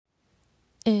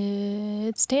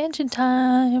It's tangent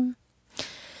time.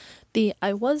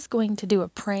 I was going to do a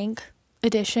prank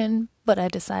edition, but I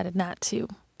decided not to.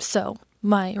 So,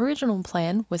 my original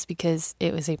plan was, because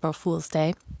it was April Fool's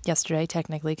Day yesterday,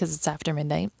 technically, because it's after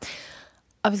midnight,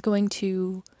 I was going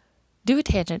to do a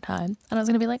tangent time, and I was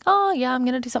going to be like, oh, yeah, I'm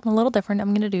going to do something a little different.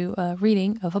 I'm going to do a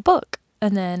reading of a book.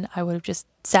 And then I would have just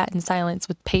sat in silence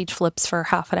with page flips for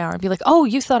half an hour and be like, oh,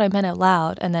 you thought I meant it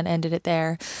loud, and then ended it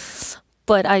there.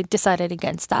 But I decided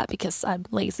against that because I'm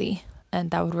lazy,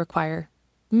 and that would require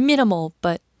minimal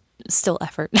but still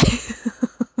effort.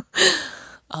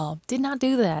 Did not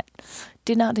do that.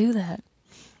 Did not do that.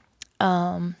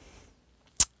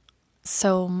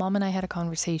 So mom and I had a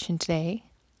conversation today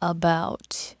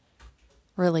about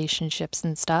relationships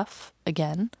and stuff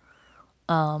again.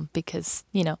 Because,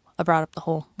 I brought up the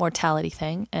whole mortality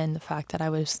thing and the fact that I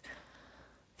was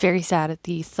very sad at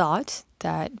the thought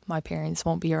that my parents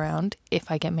won't be around if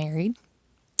I get married.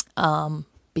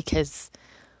 Because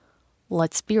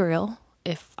let's be real,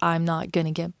 if I'm not going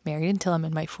to get married until I'm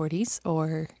in my 40s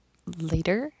or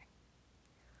later,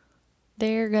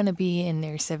 they're going to be in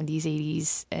their 70s,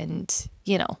 80s, and,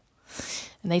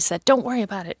 and they said, don't worry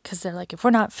about it, because they're like, if we're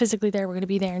not physically there, we're going to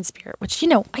be there in spirit, which,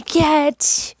 I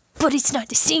get, but it's not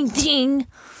the same thing.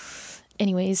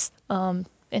 Anyways, and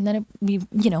then we,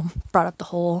 brought up the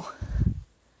whole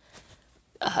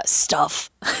stuff.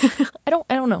 I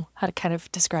don't know how to kind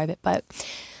of describe it, but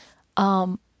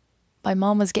my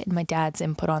mom was getting my dad's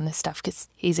input on this stuff because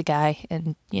he's a guy,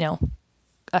 and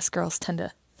us girls tend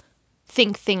to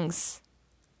think things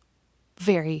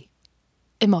very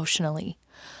emotionally.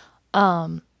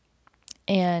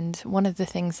 And one of the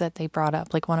things that they brought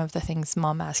up, like one of the things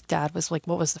mom asked dad was like,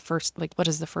 what is the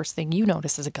first thing you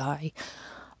notice as a guy?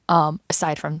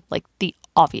 Aside from like the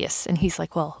obvious. And he's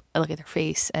like, well, I look at their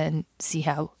face and see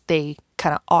how they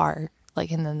kind of are.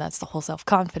 Like, and then that's the whole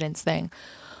self-confidence thing,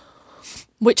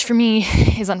 which for me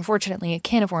is unfortunately a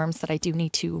can of worms that I do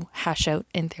need to hash out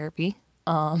in therapy.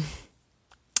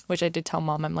 Which I did tell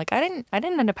mom. I'm like, I didn't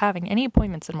end up having any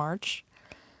appointments in March.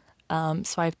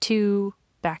 So I have 2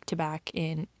 back to back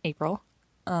in April.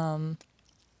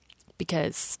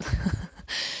 Because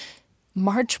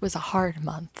March was a hard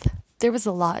month. There was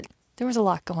a lot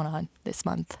going on this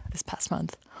past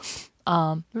month.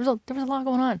 There was a lot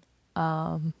going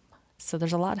on. So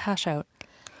there's a lot to hash out.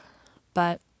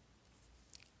 But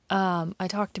I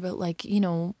talked about like,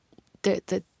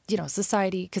 the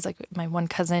society, because like my one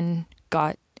cousin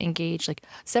got engaged, like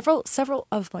several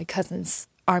of my cousins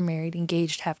are married,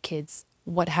 engaged, have kids,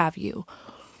 what have you.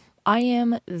 I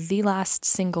am the last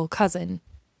single cousin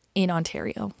in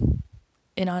Ontario,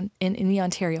 in the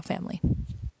Ontario family.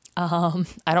 I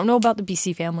don't know about the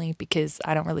BC family because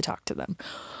I don't really talk to them,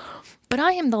 but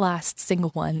I am the last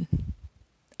single one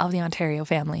of the Ontario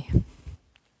family.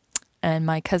 And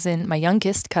my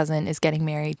youngest cousin, is getting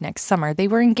married next summer. They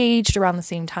were engaged around the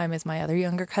same time as my other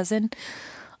younger cousin,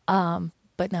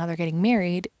 but now they're getting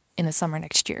married in the summer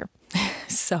next year.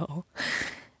 So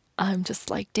I'm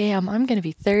just like, damn, I'm going to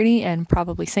be 30 and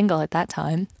probably single at that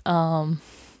time.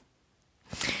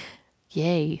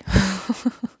 Yay.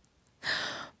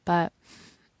 But,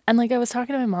 and like I was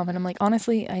talking to my mom and I'm like,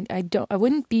 honestly, I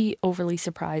wouldn't be overly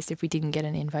surprised if we didn't get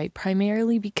an invite,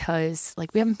 primarily because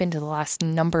like we haven't been to the last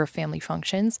number of family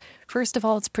functions. First of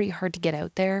all, it's pretty hard to get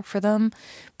out there for them,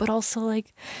 but also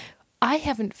like I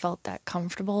haven't felt that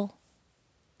comfortable,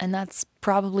 and that's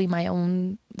probably my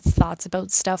own thoughts about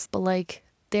stuff, but like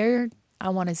I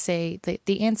want to say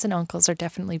the aunts and uncles are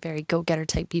definitely very go-getter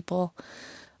type people.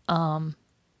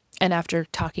 And after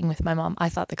talking with my mom, I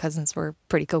thought the cousins were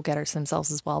pretty go-getters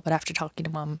themselves as well. But after talking to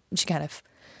mom, she kind of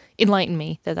enlightened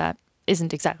me that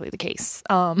isn't exactly the case.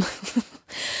 But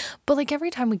like every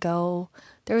time we go,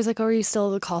 there was like, oh, are you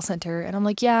still at the call center? And I'm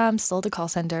like, yeah, I'm still at the call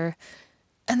center.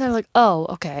 And they're like, oh,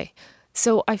 okay.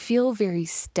 So I feel very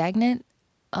stagnant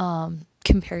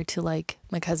compared to like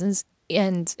my cousins.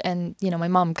 And my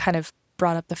mom kind of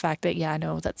brought up the fact that, yeah,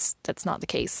 no, that's not the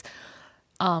case.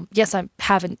 Yes, I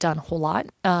haven't done a whole lot,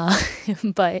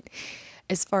 but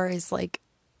as far as like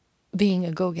being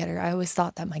a go-getter, I always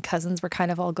thought that my cousins were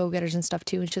kind of all go-getters and stuff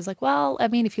too. And she's like, well, I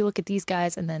mean, if you look at these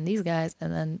guys and then these guys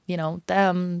and then,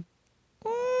 them,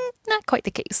 not quite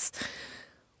the case,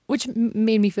 which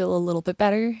made me feel a little bit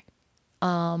better.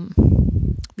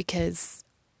 Because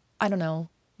I don't know,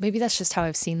 maybe that's just how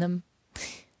I've seen them.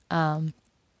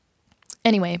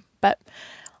 Anyway, but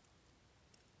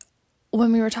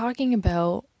when we were talking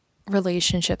about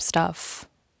relationship stuff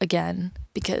again,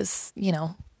 because,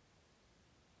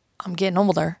 I'm getting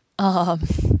older,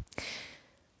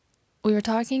 we were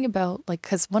talking about, like,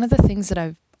 because one of the things that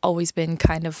I've always been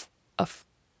kind of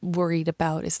worried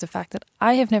about is the fact that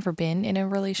I have never been in a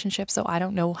relationship, so I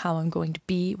don't know how I'm going to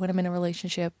be when I'm in a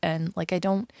relationship, and like I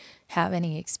don't have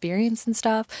any experience and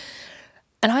stuff.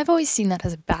 And I've always seen that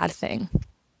as a bad thing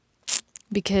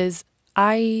because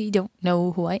I don't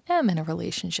know who I am in a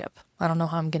relationship. I don't know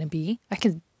how I'm going to be. I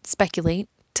can speculate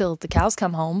till the cows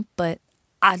come home, but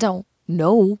I don't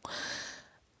know.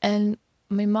 And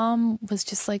my mom was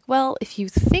just like, well, if you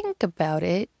think about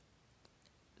it,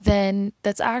 then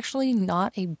that's actually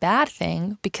not a bad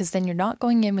thing because then you're not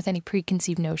going in with any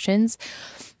preconceived notions.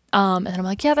 And then I'm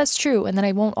like, yeah, that's true. And then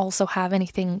I won't also have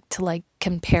anything to like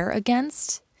compare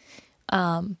against.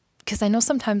 Because I know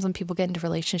sometimes when people get into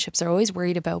relationships, they're always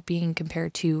worried about being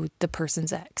compared to the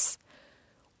person's ex.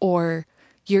 Or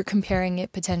you're comparing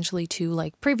it potentially to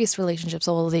like previous relationships.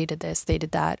 Oh, they did this, they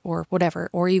did that, or whatever.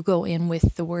 Or you go in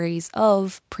with the worries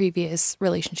of previous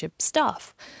relationship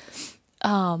stuff.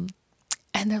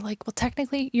 And they're like, well,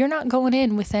 technically, you're not going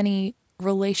in with any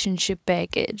relationship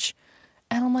baggage.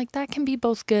 And I'm like, that can be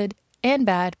both good and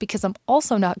bad because I'm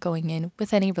also not going in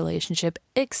with any relationship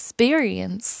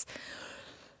experience.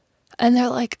 And they're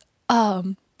like,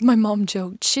 my mom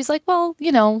joked, she's like, well,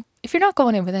 you know, if you're not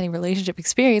going in with any relationship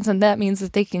experience, then that means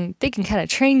that they can kind of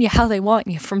train you how they want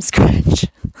you from scratch.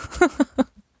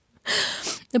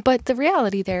 But the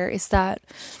reality there is that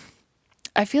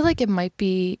I feel like it might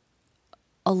be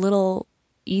a little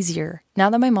easier now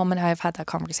that my mom and I have had that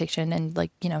conversation, and like,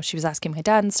 you know, she was asking my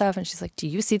dad and stuff, and she's like, do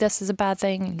you see this as a bad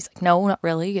thing? And he's like, no, not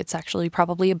really. It's actually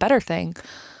probably a better thing.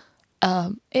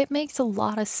 It makes a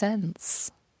lot of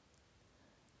sense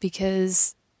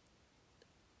because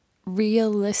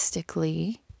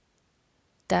realistically,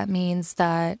 that means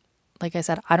that, like I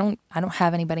said, I don't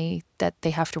have anybody that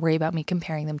they have to worry about me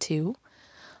comparing them to.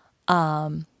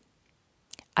 I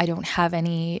don't have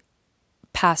any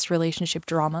past relationship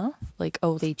drama, like,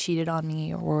 oh, they cheated on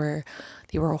me, or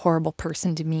they were a horrible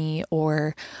person to me,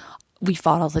 or we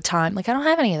fought all the time. Like, I don't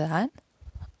have any of that.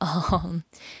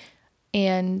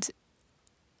 And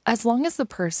as long as the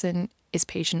person is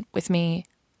patient with me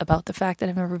about the fact that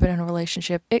I've never been in a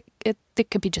relationship, it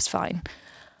could be just fine.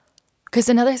 Because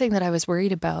another thing that I was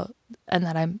worried about and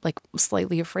that I'm like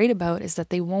slightly afraid about is that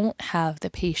they won't have the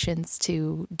patience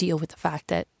to deal with the fact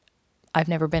that I've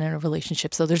never been in a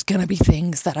relationship. So there's going to be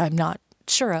things that I'm not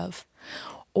sure of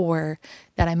or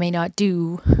that I may not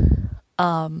do,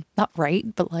 not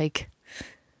right, but like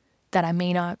that I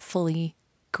may not fully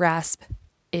grasp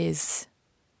is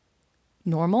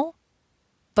normal.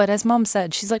 But as mom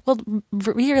said, she's like, well,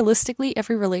 realistically,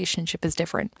 every relationship is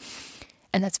different.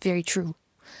 And that's very true.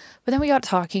 But then we got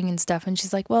talking and stuff, and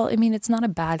she's like, well, I mean, it's not a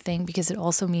bad thing because it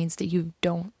also means that you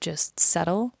don't just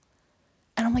settle.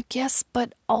 And I'm like, yes,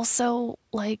 but also,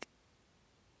 like,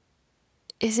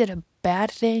 is it a bad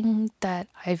thing that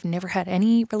I've never had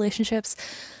any relationships?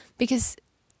 Because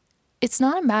it's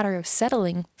not a matter of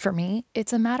settling for me.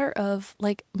 It's a matter of,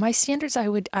 like, my standards, I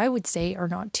would say, are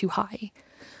not too high.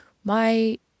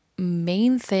 My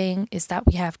main thing is that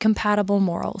we have compatible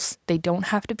morals. They don't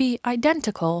have to be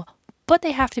identical, but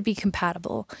they have to be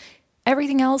compatible.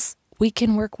 Everything else we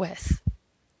can work with.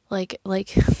 Like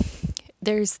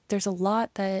there's a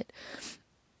lot that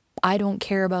I don't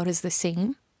care about is the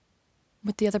same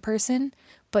with the other person,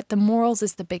 but the morals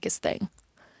is the biggest thing.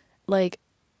 Like,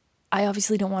 I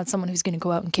obviously don't want someone who's going to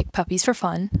go out and kick puppies for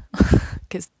fun,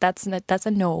 because that's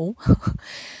a no.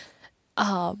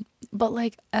 But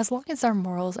like, as long as our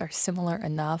morals are similar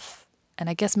enough, and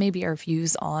I guess maybe our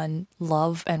views on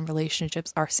love and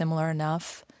relationships are similar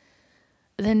enough,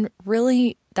 then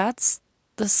really that's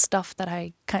the stuff that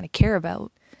I kind of care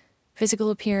about. Physical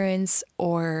appearance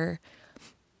or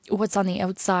what's on the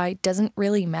outside doesn't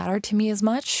really matter to me as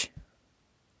much.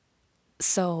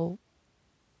 So,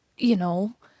 you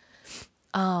know,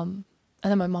 and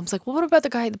then my mom's like, well, what about the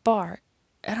guy at the bar?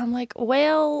 And I'm like,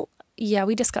 well, yeah,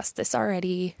 we discussed this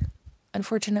already.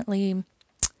 Unfortunately,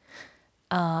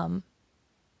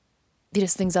 he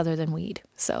does things other than weed.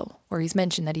 So, or he's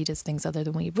mentioned that he does things other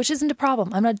than weed, which isn't a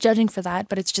problem. I'm not judging for that,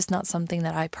 but it's just not something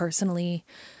that I personally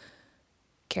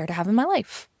care to have in my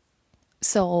life.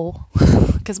 So,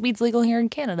 because weed's legal here in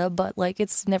Canada, but like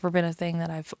it's never been a thing that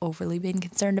I've overly been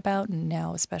concerned about, and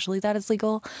now especially that it's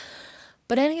legal.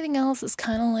 But anything else is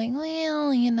kind of like,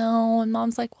 well, you know, and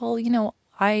mom's like, well, you know,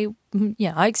 I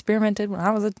experimented when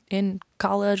I was in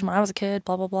college, when I was a kid,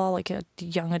 blah, blah, blah, like a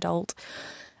young adult.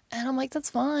 And I'm like, that's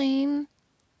fine.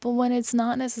 But when it's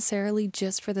not necessarily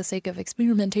just for the sake of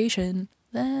experimentation,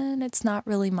 then it's not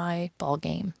really my ball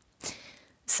game.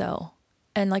 So,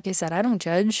 and like I said, I don't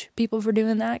judge people for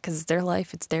doing that because it's their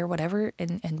life, it's their whatever,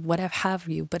 and whatever have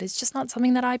you. But it's just not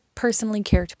something that I personally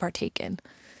care to partake in.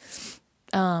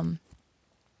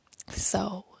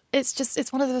 So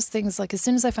it's one of those things, like, as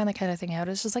soon as I find that kind of thing out,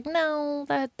 it's just like, no,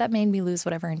 that made me lose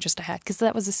whatever interest I had. Because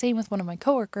that was the same with one of my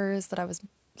coworkers that I was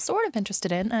sort of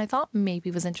interested in, and I thought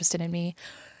maybe was interested in me.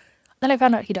 Then I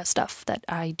found out he does stuff that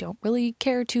I don't really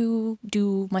care to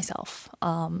do myself.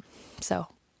 So,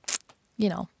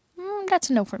 that's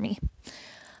a no for me.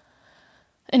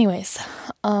 Anyways,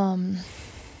 but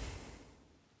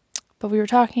we were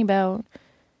talking about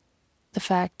the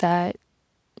fact that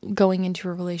going into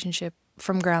a relationship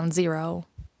from ground zero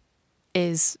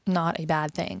is not a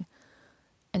bad thing.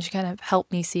 And she kind of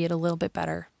helped me see it a little bit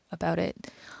better about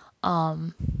it.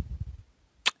 And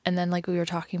then, like, we were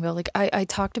talking about, like, I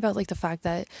talked about, like, the fact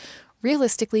that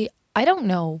realistically, I don't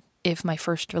know if my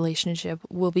first relationship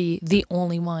will be the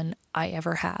only one I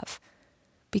ever have.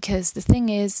 Because the thing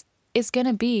is, it's going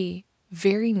to be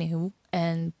very new,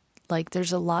 and, like,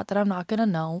 there's a lot that I'm not going to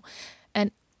know.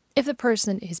 And if the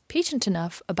person is patient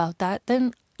enough about that,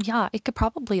 then yeah, it could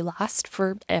probably last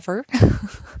forever.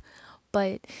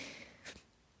 But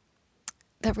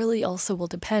that really also will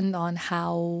depend on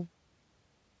how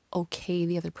okay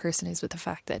the other person is with the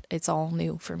fact that it's all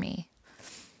new for me.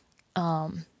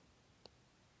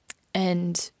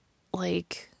 And,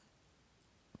 like,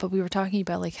 but we were talking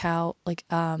about, like, how, like,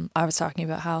 I was talking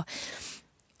about how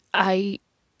I'm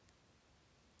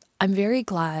very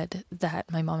glad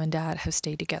that my mom and dad have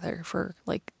stayed together for,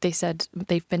 like, they said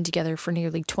they've been together for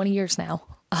nearly 20 years now.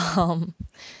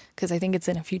 Because I think it's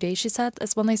in a few days, she said,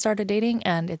 that's when they started dating,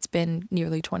 and it's been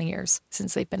nearly 20 years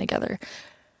since they've been together.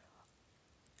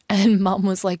 And mom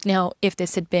was like, now, if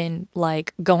this had been,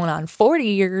 like, going on 40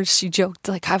 years, she joked,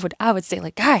 like, I would say,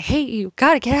 like, I hate you,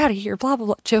 gotta get out of here, blah, blah,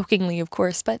 blah, jokingly, of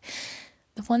course. But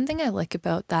the one thing I like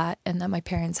about that, and that my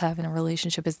parents have in a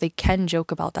relationship, is they can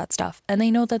joke about that stuff, and they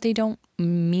know that they don't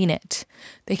mean it.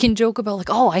 They can joke about, like,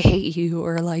 oh, I hate you,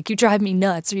 or, like, you drive me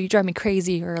nuts, or you drive me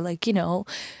crazy, or, like,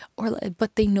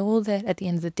 but they know that at the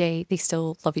end of the day, they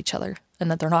still love each other,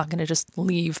 and that they're not going to just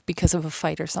leave because of a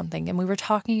fight or something. And we were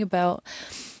talking about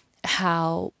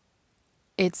how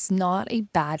it's not a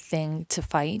bad thing to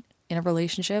fight in a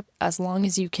relationship as long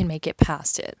as you can make it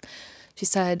past it. She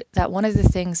said that one of the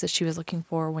things that she was looking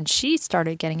for when she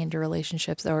started getting into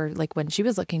relationships, or, like, when she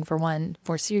was looking for one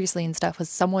more seriously and stuff, was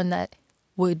someone that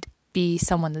would be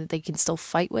someone that they can still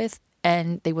fight with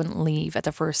and they wouldn't leave at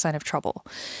the first sign of trouble.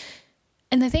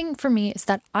 And the thing for me is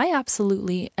that I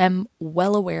absolutely am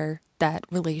well aware that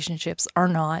relationships are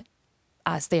not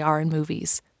as they are in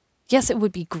movies. Yes, it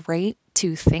would be great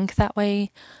to think that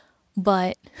way,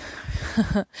 but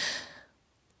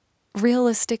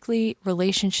realistically,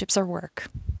 relationships are work.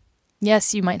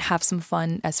 Yes, you might have some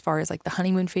fun as far as, like, the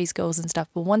honeymoon phase goes and stuff,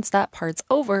 but once that part's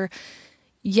over,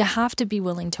 you have to be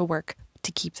willing to work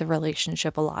to keep the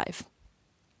relationship alive.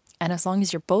 And as long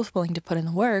as you're both willing to put in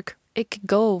the work, it could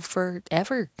go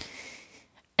forever.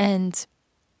 And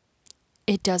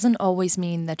it doesn't always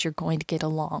mean that you're going to get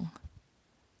along.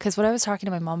 Because what I was talking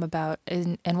to my mom about,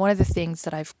 and one of the things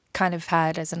that I've kind of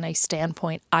had as a nice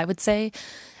standpoint, I would say,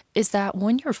 is that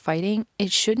when you're fighting,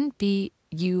 it shouldn't be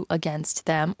you against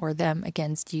them or them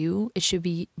against you. It should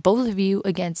be both of you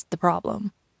against the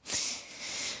problem.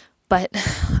 But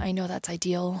I know that's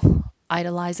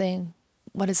idolizing.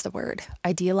 What is the word?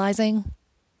 Idealizing?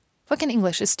 Fucking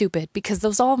English is stupid, because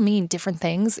those all mean different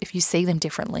things if you say them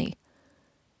differently.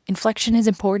 Inflection is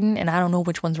important, and I don't know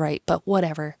which one's right, but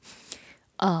whatever.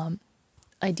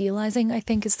 Idealizing, I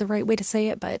think, is the right way to say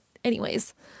it. But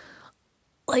anyways,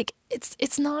 like,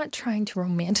 it's not trying to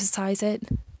romanticize it,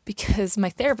 because my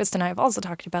therapist and I have also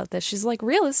talked about this. She's like,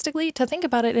 realistically, to think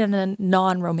about it in a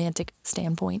non-romantic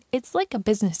standpoint, it's like a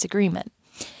business agreement.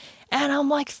 And I'm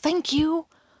like, thank you.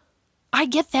 I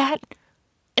get that.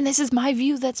 And this is my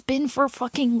view that's been for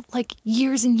fucking, like,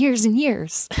 years and years and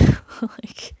years.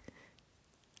 Like,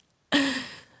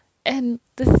 and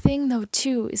the thing, though,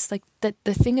 too, is, like, that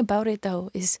the thing about it,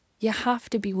 though, is you have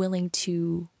to be willing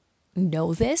to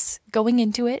know this going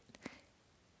into it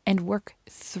and work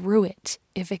through it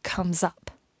if it comes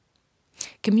up.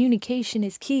 Communication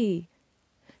is key.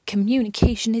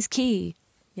 Communication is key.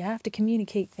 You have to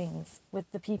communicate things with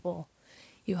the people.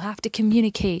 You have to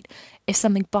communicate if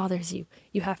something bothers you.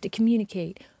 You have to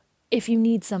communicate if you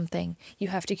need something. You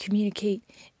have to communicate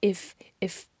if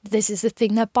this is the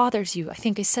thing that bothers you. I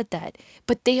think I said that.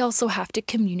 But they also have to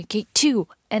communicate too.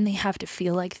 And they have to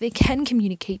feel like they can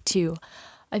communicate too.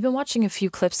 I've been watching a few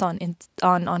clips on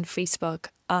Facebook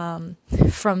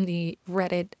from the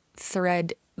Reddit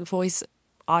thread voice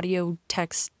audio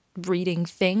text reading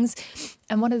things.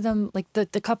 And one of them, like,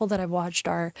 the couple that I've watched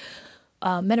are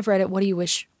men of Reddit, what do you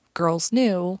wish girls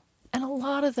knew? And a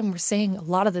lot of them were saying a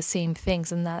lot of the same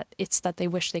things, and that it's that they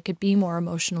wish they could be more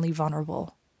emotionally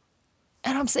vulnerable.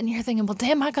 And I'm sitting here thinking, well,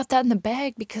 damn, I got that in the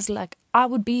bag because, like, I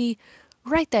would be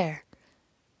right there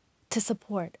to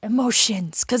support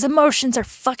emotions because emotions are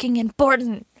fucking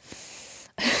important.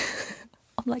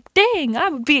 I'm like, dang, I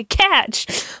would be a catch.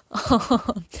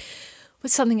 But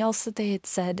something else that they had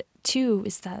said too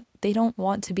is that they don't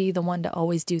want to be the one to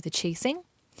always do the chasing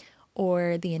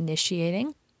or the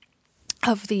initiating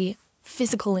of the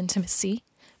physical intimacy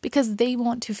because they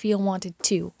want to feel wanted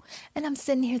too. And I'm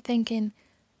sitting here thinking,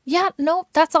 yeah, no,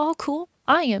 that's all cool.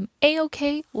 I am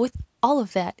A-okay with all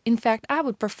of that. In fact, I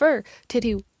would prefer to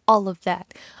do all of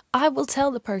that. I will tell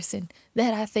the person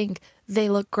that I think they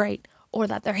look great or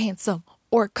that they're handsome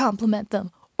or compliment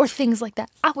them or things like that.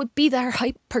 I would be their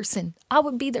hype person. I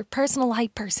would be their personal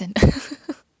hype person.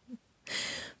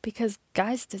 Because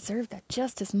guys deserve that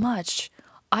just as much.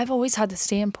 I've always had the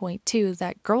standpoint too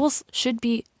that girls should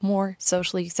be more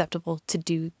socially acceptable to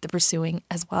do the pursuing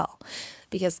as well.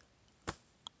 Because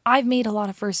I've made a lot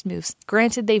of first moves.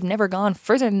 Granted, they've never gone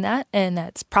further than that, and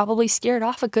that's probably scared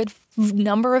off a good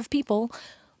number of people,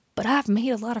 but I've made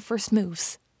a lot of first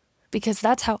moves because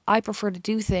that's how I prefer to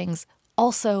do things.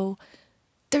 Also,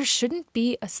 there shouldn't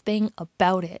be a thing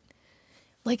about it.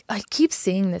 Like, I keep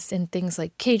seeing this in things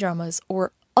like K-dramas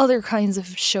or other kinds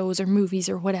of shows or movies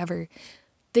or whatever.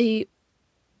 The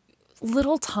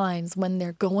little times when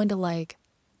they're going to, like,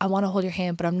 I want to hold your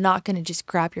hand, but I'm not going to just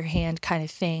grab your hand kind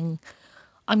of thing.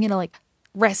 I'm going to, like,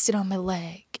 rest it on my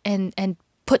leg and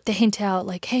put the hint out,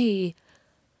 like, hey,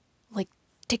 like,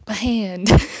 take my hand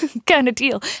kind of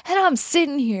deal. And I'm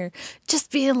sitting here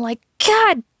just being like,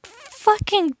 God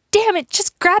fucking damn it,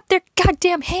 just grab their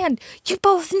goddamn hand. You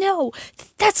both know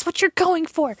that's what you're going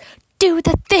for. Do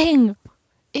the thing.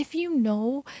 If you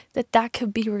know that that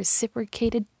could be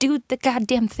reciprocated, do the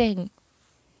goddamn thing.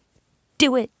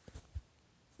 Do it.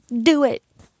 Do it.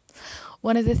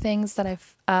 One of the things that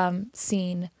I've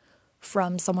seen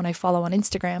from someone I follow on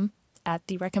Instagram at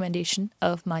the recommendation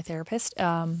of my therapist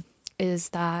is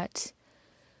that,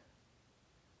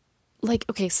 like,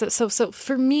 okay, so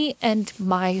for me and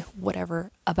my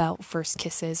whatever about first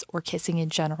kisses or kissing in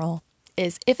general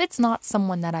is if it's not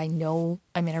someone that I know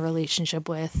I'm in a relationship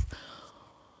with,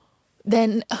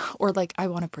 then, or like I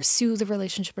want to pursue the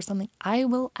relationship or something, I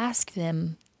will ask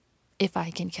them if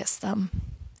I can kiss them.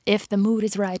 If the mood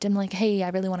is right, I'm like, hey, I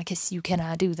really want to kiss you. Can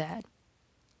I do that?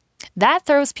 That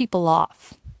throws people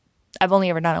off. I've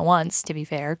only ever done it once, to be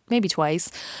fair, maybe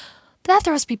twice. But that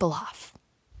throws people off.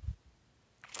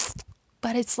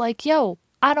 But it's like, yo,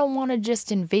 I don't want to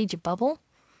just invade your bubble,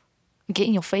 get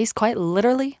in your face quite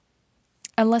literally,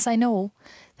 unless I know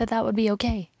that that would be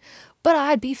okay. But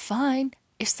I'd be fine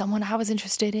if someone I was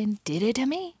interested in did it to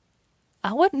me.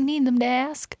 I wouldn't need them to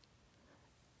ask.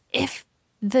 If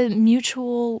the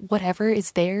mutual whatever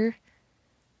is there,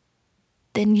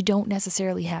 then you don't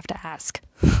necessarily have to ask.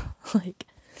 Like,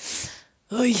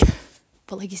 oh yeah.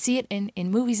 But like you see it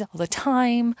in movies all the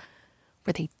time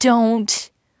where they don't,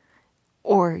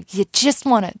 or you just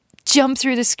want to jump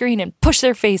through the screen and push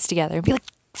their face together and be like,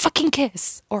 fucking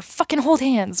kiss or fucking hold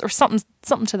hands or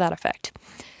something to that effect.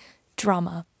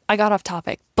 Drama. I got off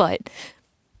topic, but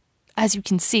as you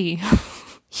can see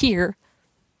here,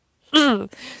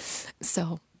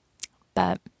 so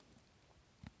that,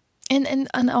 and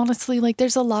honestly, like,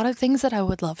 there's a lot of things that I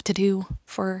would love to do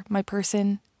for my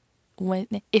person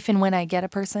if and when I get a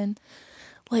person.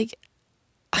 Like,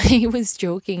 I was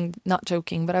not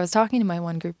joking, but I was talking to my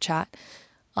one group chat,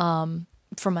 from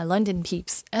my London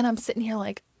peeps, and I'm sitting here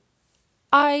like,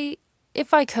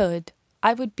 if I could,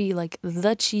 I would be like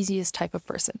the cheesiest type of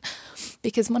person,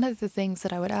 because one of the things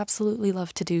that I would absolutely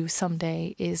love to do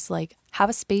someday is like have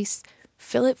a space,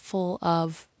 fill it full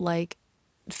of like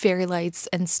fairy lights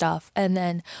and stuff, and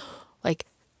then like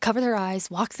cover their eyes,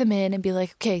 walk them in and be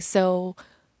like, okay, so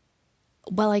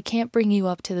well, I can't bring you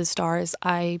up to the stars,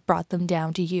 I brought them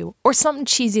down to you, or something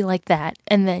cheesy like that.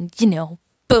 And then,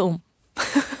 boom.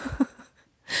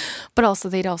 But also,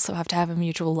 they'd also have to have a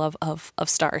mutual love of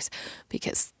stars,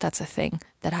 because that's a thing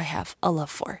that I have a love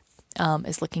for,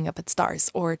 is looking up at stars,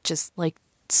 or just like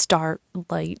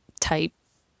starlight type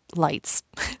lights,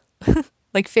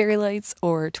 like fairy lights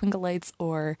or twinkle lights,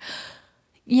 or,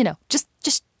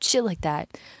 just shit like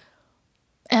that.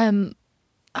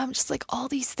 I'm just like, all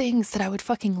these things that I would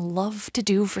fucking love to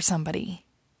do for somebody.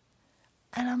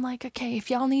 And I'm like, okay, if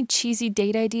y'all need cheesy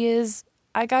date ideas,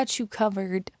 I got you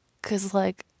covered. Because,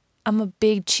 like, I'm a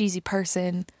big cheesy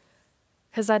person.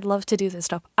 Because I'd love to do this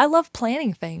stuff. I love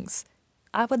planning things.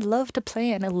 I would love to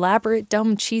plan elaborate,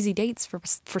 dumb, cheesy dates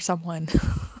for someone.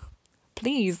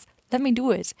 Please, let me do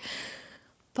it.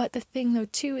 But the thing though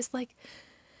too is like,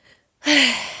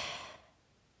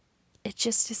 it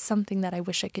just is something that I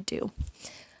wish I could do.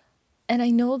 And I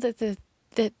know that the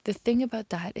thing about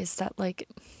that is that like,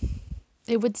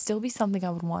 it would still be something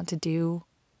I would want to do,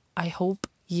 I hope,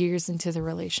 years into the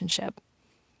relationship.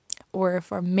 Or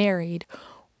if I'm married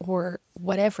or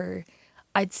whatever,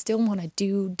 I'd still want to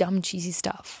do dumb, cheesy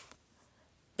stuff.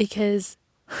 Because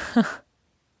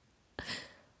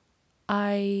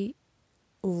I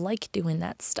like doing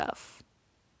that stuff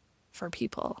for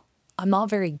people. I'm not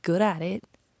very good at it,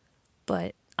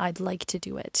 but I'd like to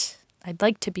do it. I'd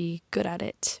like to be good at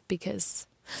it because,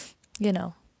 you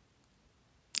know,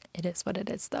 it is what it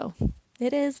is though.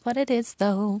 It is what it is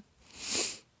though.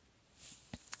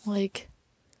 Like,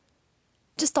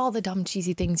 just all the dumb,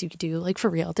 cheesy things you could do. Like, for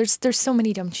real, there's so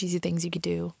many dumb, cheesy things you could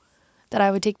do that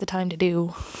I would take the time to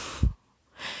do.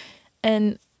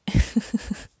 And,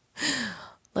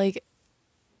 like,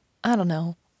 I don't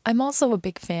know. I'm also a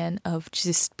big fan of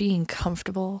just being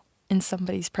comfortable in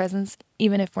somebody's presence,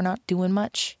 even if we're not doing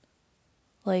much.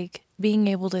 Like, being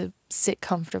able to sit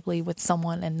comfortably with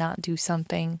someone and not do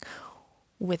something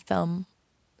with them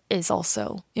is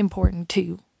also important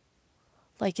too.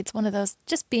 Like, it's one of those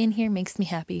just being here makes me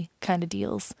happy kind of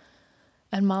deals.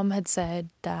 And Mom had said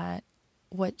that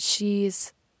what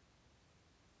she's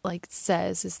like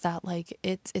says is that like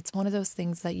it's one of those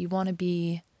things that you want to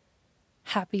be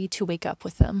happy to wake up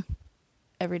with them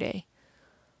every day.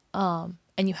 And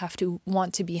you have to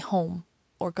want to be home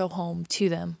or go home to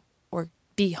them or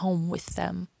be home with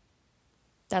them.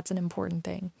 That's an important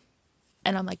thing.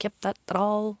 And I'm like, yep, that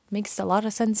all makes a lot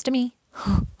of sense to me.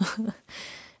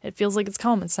 It feels like it's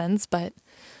common sense, but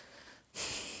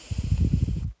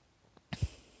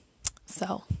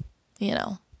so, you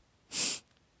know.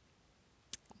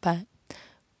 But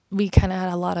we kind of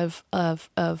had a lot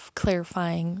of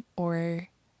clarifying or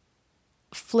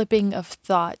flipping of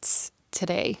thoughts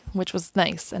today, which was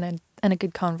nice and a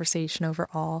good conversation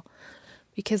overall.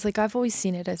 Because like I've always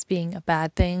seen it as being a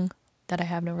bad thing that I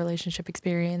have no relationship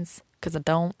experience, because I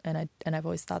don't, and I've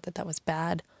always thought that was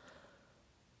bad.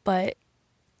 But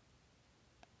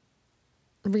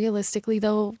realistically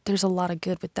though, there's a lot of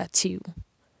good with that too.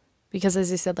 Because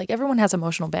as I said, like everyone has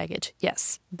emotional baggage,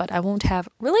 yes, but I won't have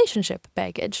relationship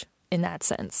baggage in that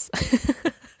sense.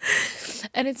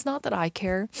 And it's not that I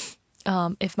care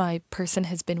if my person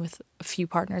has been with a few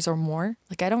partners or more.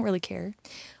 Like, I don't really care.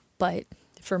 But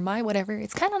for my whatever,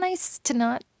 it's kind of nice to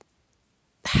not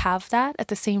have that at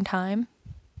the same time.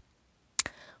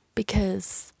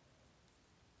 Because,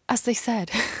 as they said,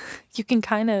 you can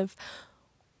kind of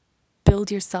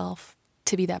build yourself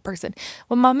to be that person.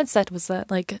 What Mom had said was that,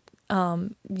 like,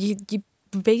 you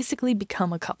basically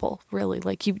become a couple, really.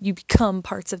 Like, you become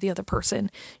parts of the other person.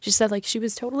 She said, like, she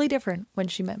was totally different when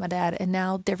she met my dad, and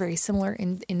now they're very similar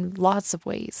in lots of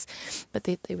ways. But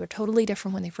they were totally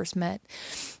different when they first met.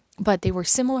 But they were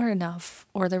similar enough,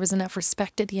 or there was enough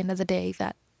respect at the end of the day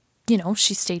that, you know,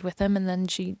 she stayed with him, and then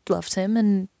she loved him,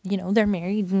 and, you know, they're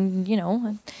married, and, you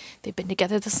know, they've been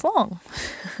together this long.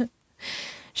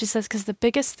 She says, because the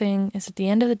biggest thing is at the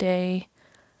end of the day,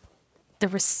 the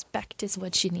respect is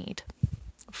what you need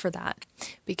for that.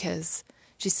 Because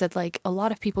she said, like, a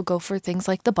lot of people go for things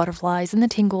like the butterflies and the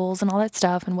tingles and all that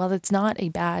stuff. And while it's not a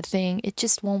bad thing, it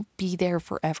just won't be there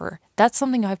forever. That's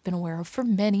something I've been aware of for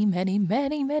many, many,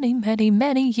 many, many, many,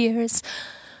 many years.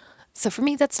 So for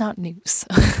me, that's not news.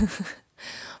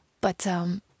 But,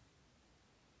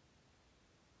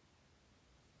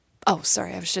 oh,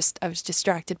 sorry, I was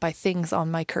distracted by things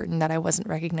on my curtain that I wasn't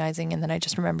recognizing, and then I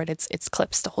just remembered it's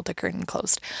clips to hold the curtain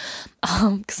closed.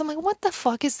 Because I'm like, what the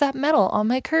fuck is that metal on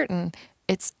my curtain?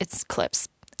 It's clips.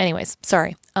 Anyways,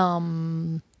 sorry.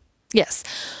 Yes.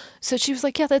 So she was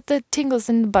like, yeah, the tingles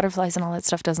and the butterflies and all that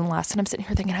stuff doesn't last. And I'm sitting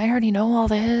here thinking, I already know all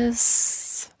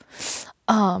this.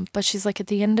 But she's like, at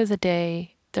the end of the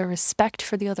day, the respect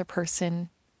for the other person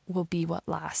will be what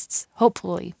lasts.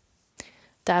 Hopefully.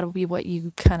 That'll be what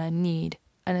you kind of need.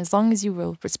 And as long as you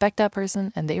will respect that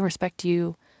person and they respect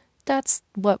you, that's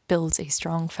what builds a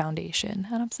strong foundation.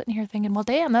 And I'm sitting here thinking, well,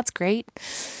 damn, that's great.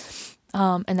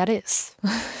 And that is.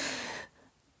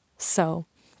 So,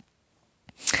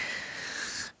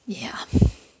 yeah.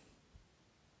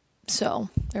 So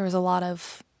there was a lot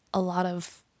of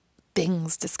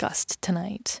things discussed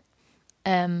tonight.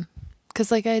 'Cause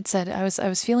like I had said, I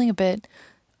was feeling a bit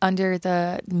under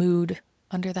the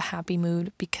happy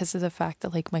mood because of the fact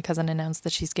that like my cousin announced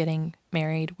that she's getting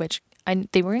married, which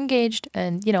they were engaged,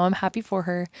 and you know, I'm happy for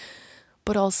her,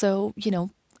 but also, you know,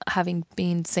 having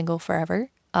been single forever,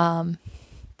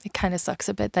 it kind of sucks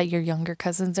a bit that your younger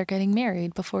cousins are getting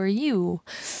married before you.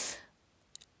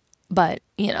 But,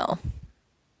 you know,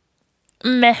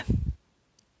 meh,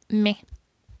 meh,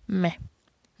 meh.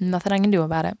 Nothing I can do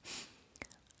about it.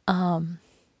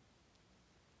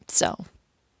 So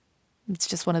it's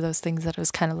just one of those things that it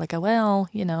was kind of like, well,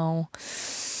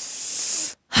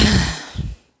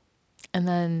 and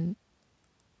then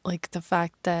like the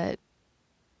fact that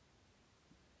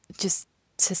just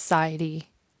society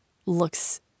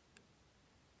looks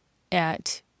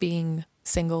at being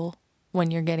single when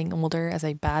you're getting older as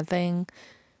a bad thing.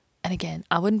 And again,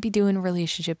 I wouldn't be doing a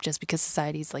relationship just because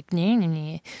society's like, nah, nah,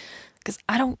 nah, because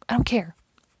I don't care.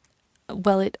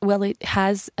 It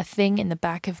has a thing in the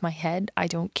back of my head. I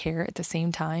don't care at the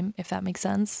same time, if that makes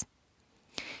sense.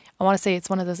 I want to say it's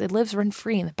one of those, it lives rent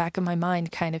free in the back of my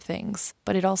mind kind of things,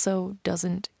 but it also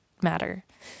doesn't matter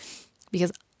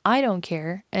because I don't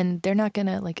care, and they're not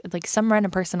gonna like some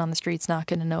random person on the street's not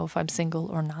gonna know if I'm single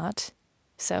or not.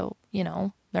 So,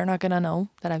 they're not gonna know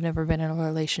that I've never been in a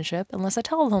relationship unless I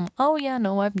tell them, oh yeah,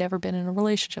 no, I've never been in a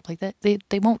relationship like that.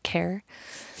 They won't care.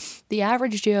 The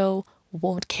average Joe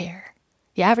won't care.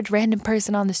 The average random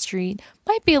person on the street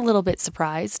might be a little bit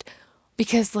surprised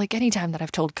because like anytime that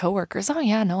I've told coworkers, oh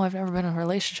yeah, no, I've never been in a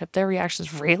relationship, their reaction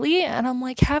is really? And I'm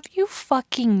like, have you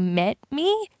fucking met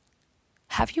me?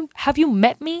 Have you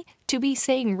met me to be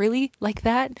saying really like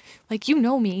that? Like, you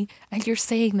know me and you're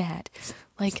saying that.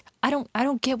 Like, I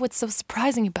don't get what's so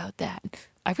surprising about that.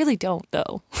 I really don't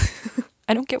though.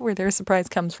 I don't get where their surprise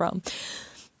comes from.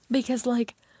 Because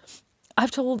like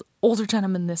I've told older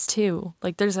gentlemen this too.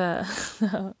 Like there's a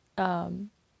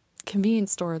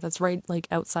convenience store that's right like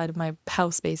outside of my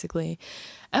house basically,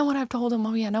 and when I've told him,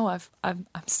 oh yeah, no, I'm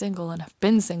single and I've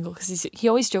been single, because he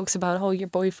always jokes about, oh, your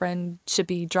boyfriend should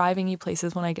be driving you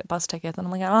places when I get bus tickets, and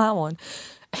I'm like, I don't have one,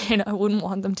 and I wouldn't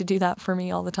want them to do that for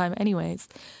me all the time anyways.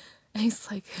 And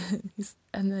he's like,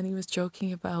 and then he was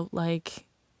joking about like,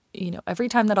 every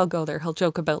time that I'll go there, he'll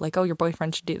joke about like, oh, your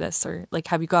boyfriend should do this, or like,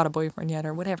 have you got a boyfriend yet,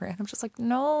 or whatever. And I'm just like,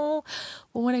 no.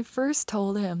 Well, when I first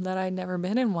told him that I'd never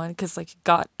been in one, because like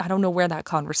I don't know where that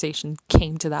conversation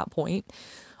came to that point.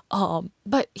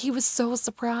 But he was so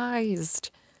surprised.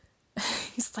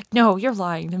 He's like, no, you're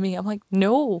lying to me. I'm like,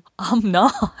 no, I'm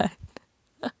not.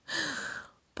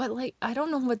 But like, I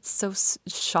don't know what's so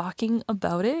shocking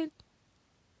about it.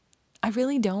 I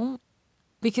really don't.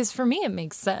 Because for me, it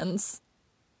makes sense.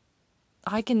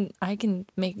 I can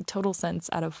make total sense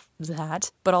out of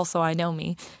that, but also I know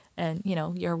me, and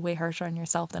you're way harsher on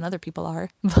yourself than other people are.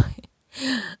 But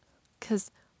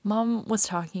because mom was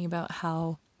talking about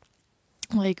how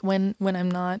like when I'm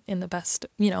not in the best,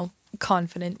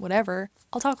 confident whatever,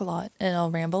 I'll talk a lot and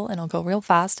I'll ramble and I'll go real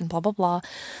fast and blah blah blah.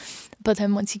 But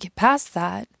then once you get past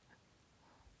that,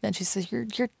 then she says you're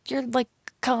like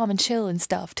calm and chill and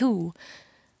stuff too.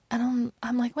 And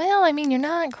I'm like, well, I mean, you're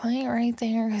not quite right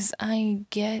there, because I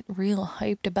get real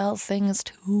hyped about things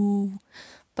too.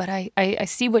 But I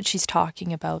see what she's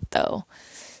talking about, though.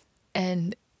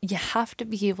 And you have to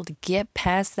be able to get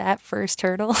past that first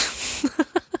hurdle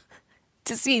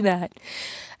to see that.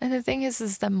 And the thing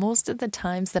is that most of the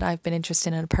times that I've been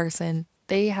interested in a person,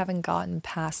 they haven't gotten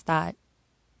past that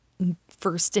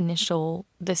first initial,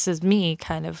 this is me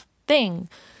kind of thing.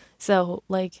 So,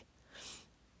 like,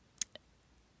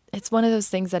 it's one of those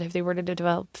things that if they were to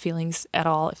develop feelings at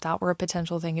all, if that were a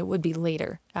potential thing, it would be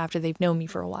later after they've known me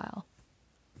for a while.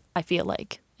 I feel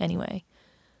like, anyway.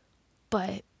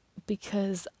 But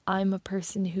because I'm a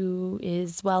person who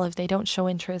is, well, if they don't show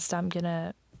interest, I'm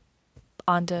gonna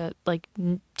like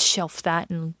shelf that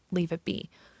and leave it be.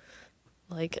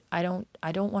 Like I don't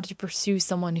want to pursue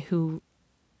someone who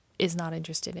is not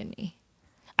interested in me.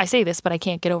 I say this, but I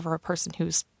can't get over a person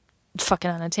who's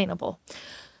fucking unattainable.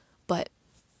 But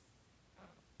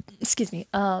excuse me,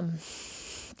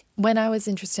 when I was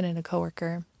interested in a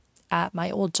coworker at my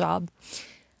old job,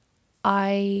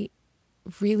 I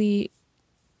really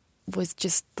was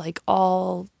just like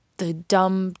all the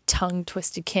dumb, tongue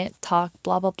twisted, can't talk,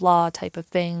 blah, blah, blah type of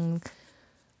thing.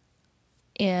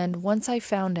 And once I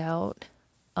found out,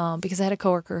 because I had a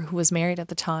coworker who was married at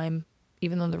the time,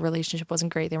 even though the relationship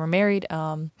wasn't great, they were married.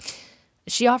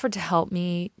 She offered to help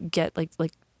me get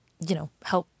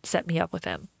help set me up with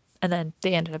him. And then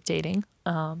they ended up dating.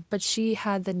 But she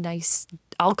had the nice,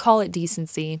 I'll call it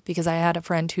decency, because I had a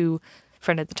friend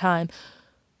at the time,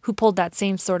 who pulled that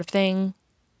same sort of thing.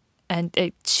 And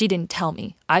she didn't tell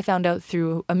me. I found out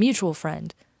through a mutual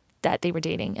friend that they were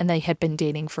dating, and they had been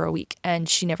dating for a week, and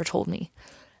she never told me.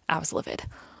 I was livid.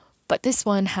 But this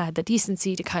one had the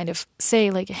decency to kind of say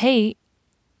like, hey,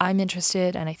 I'm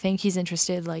interested and I think he's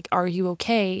interested. Like, are you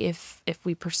okay if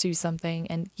we pursue something?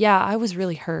 And yeah, I was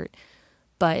really hurt.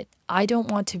 But I don't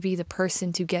want to be the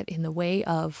person to get in the way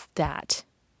of that.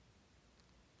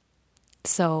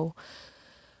 So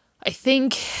I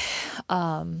think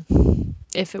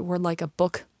if it were like a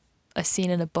book, a scene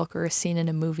in a book or a scene in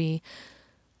a movie,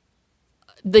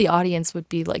 the audience would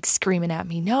be like screaming at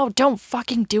me, no, don't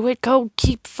fucking do it. Go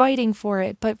keep fighting for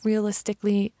it. But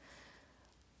realistically,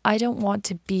 I don't want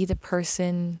to be the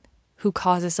person who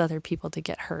causes other people to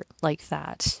get hurt like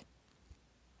that.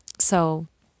 So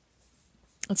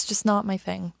it's just not my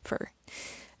thing.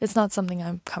 It's not something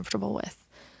I'm comfortable with.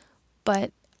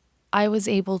 But I was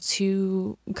able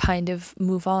to kind of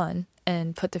move on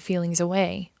and put the feelings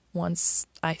away once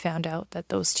I found out that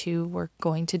those two were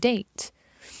going to date.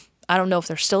 I don't know if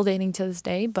they're still dating to this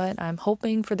day, but I'm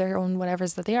hoping for their own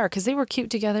whatevers that they are, because they were cute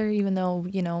together, even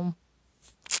though,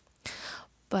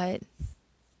 but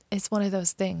it's one of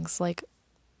those things. Like,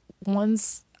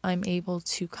 once I'm able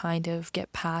to kind of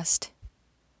get past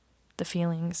the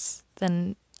feelings,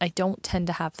 then I don't tend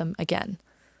to have them again.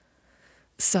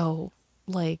 So,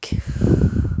 like,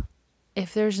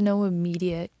 if there's no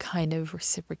immediate kind of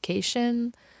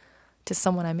reciprocation to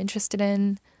someone I'm interested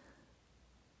in,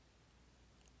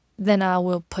 then I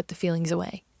will put the feelings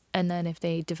away. And then if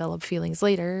they develop feelings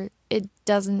later,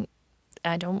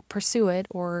 I don't pursue it,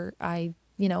 or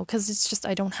because it's just,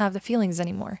 I don't have the feelings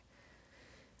anymore.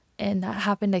 And that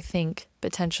happened, I think,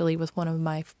 potentially with one of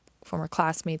my former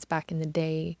classmates back in the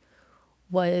day.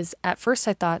 Was at first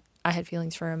I thought I had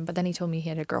feelings for him, but then he told me he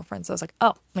had a girlfriend. So I was like,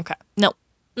 oh, okay, no,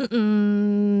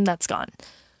 that's gone.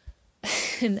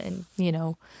 And then,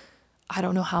 I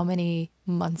don't know how many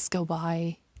months go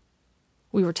by.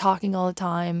 We were talking all the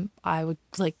time. I would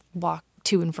like walk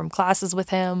to and from classes with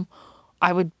him.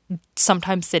 I would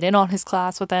sometimes sit in on his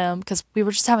class with him because we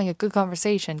were just having a good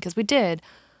conversation, because we did.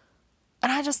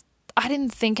 And I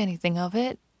didn't think anything of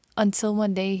it until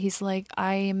one day he's like,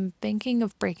 I am thinking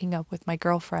of breaking up with my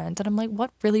girlfriend. And I'm like,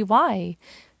 what, really? Why?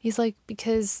 He's like,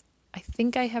 because I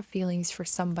think I have feelings for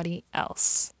somebody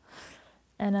else.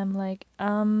 And I'm like,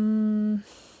 I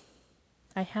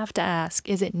have to ask,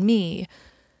 is it me?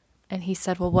 And he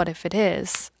said, well, what if it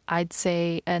is? I'd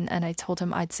say, and I told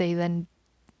him, I'd say, then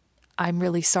I'm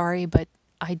really sorry, but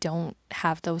I don't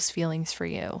have those feelings for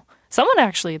you. Someone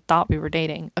actually thought we were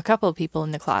dating. A couple of people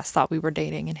in the class thought we were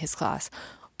dating in his class,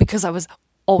 because I was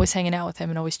always hanging out with him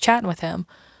and always chatting with him.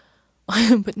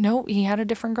 But no, he had a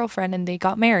different girlfriend and they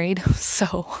got married.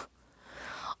 So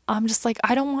I'm just like,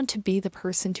 I don't want to be the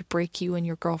person to break you and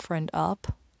your girlfriend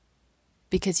up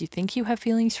because you think you have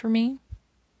feelings for me,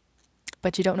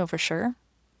 but you don't know for sure.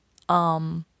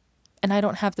 And I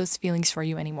don't have those feelings for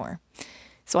you anymore.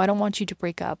 So I don't want you to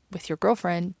break up with your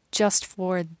girlfriend just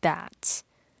for that.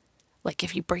 Like,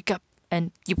 if you break up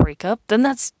and you break up, then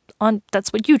that's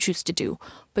what you choose to do.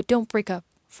 But don't break up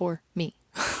for me.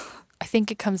 I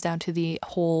think it comes down to the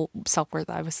whole self-worth.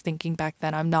 I was thinking back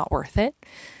then, I'm not worth it.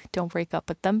 Don't break up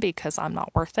with them because I'm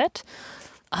not worth it.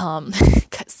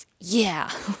 Because,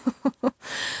 yeah.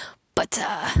 But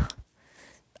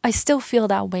I still feel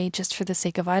that way just for the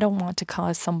sake of, I don't want to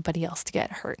cause somebody else to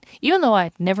get hurt. Even though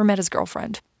I'd never met his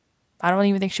girlfriend. I don't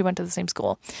even think she went to the same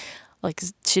school. Like,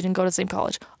 she didn't go to the same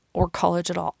college or college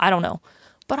at all. I don't know.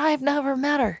 But I've never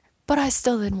met her. But I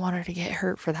still didn't want her to get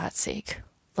hurt for that sake.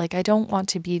 Like, I don't want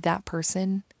to be that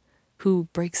person who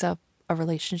breaks up a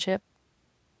relationship.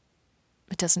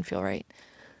 It doesn't feel right.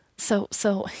 So,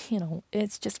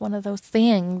 it's just one of those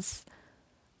things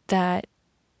that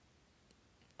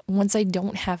once I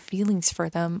don't have feelings for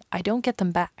them, I don't get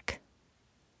them back.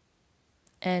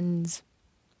 And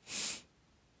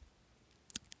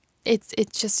it's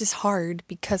just as hard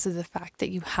because of the fact that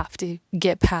you have to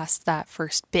get past that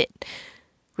first bit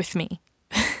with me.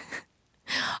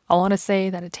 I want to say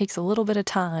that it takes a little bit of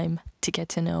time to get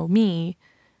to know me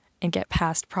and get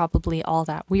past probably all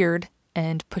that weird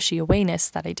and pushy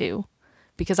awayness that I do.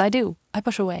 Because I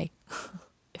push away.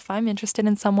 If I'm interested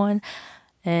in someone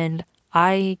and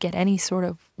I get any sort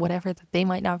of whatever that they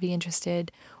might not be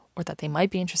interested or that they might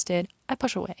be interested, I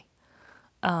push away.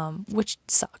 Which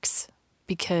sucks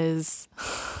because,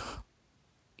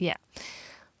 yeah,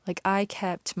 like, I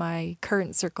kept my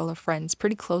current circle of friends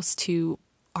pretty close to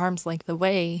arm's length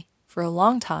away for a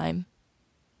long time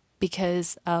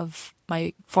because of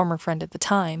my former friend at the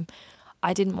time.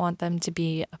 I didn't want them to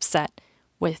be upset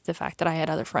with the fact that I had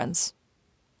other friends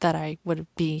that I would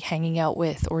be hanging out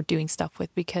with or doing stuff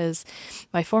with, because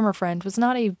my former friend was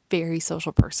not a very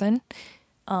social person.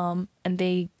 And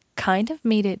they kind of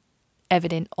made it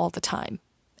evident all the time.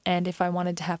 And if I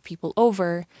wanted to have people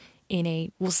over in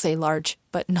a, we'll say large,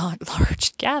 but not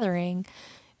large gathering,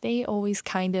 they always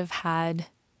kind of had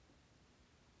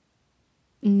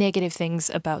negative things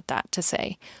about that to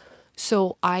say.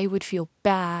 So I would feel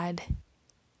bad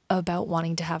about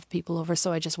wanting to have people over,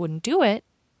 so I just wouldn't do it.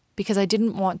 because I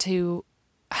didn't want to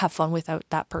have fun without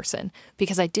that person,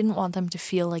 because I didn't want them to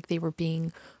feel like they were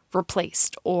being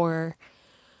replaced or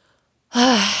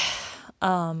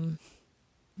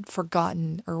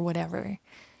forgotten or whatever.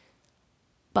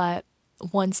 But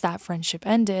once that friendship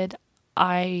ended,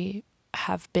 I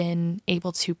have been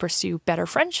able to pursue better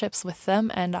friendships with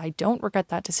them, and I don't regret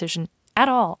that decision at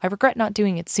all. I regret not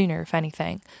doing it sooner, if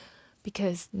anything,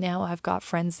 because now I've got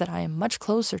friends that I am much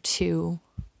closer to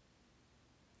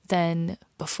than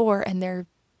before, and they're,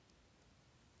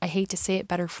 I hate to say it,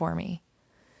 better for me,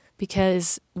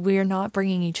 because we're not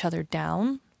bringing each other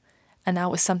down. And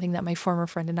that was something that my former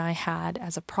friend and I had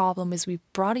as a problem, is we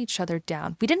brought each other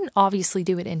down. We didn't obviously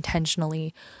do it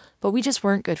intentionally, but we just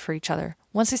weren't good for each other.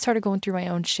 Once I started going through my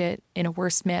own shit in a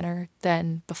worse manner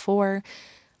than before,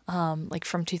 like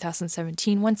from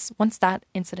 2017, once that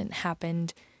incident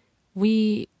happened,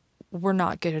 we were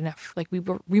not good enough. Like we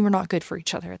were not good for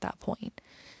each other at that point.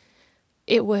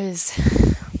 It was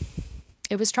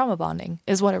trauma bonding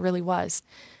is what it really was,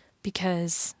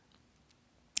 because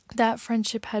that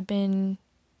friendship had been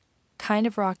kind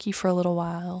of rocky for a little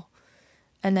while,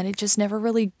 and then it just never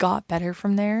really got better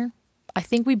from there. I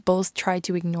think we both tried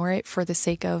to ignore it for the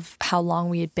sake of how long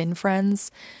we had been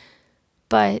friends,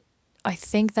 but I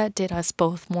think that did us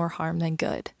both more harm than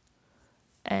good.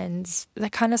 And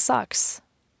that kind of sucks.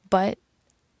 But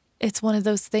it's one of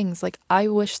those things, like, I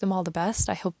wish them all the best.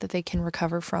 I hope that they can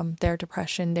recover from their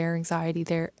depression, their anxiety,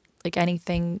 their, like,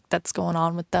 anything that's going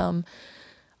on with them.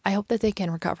 I hope that they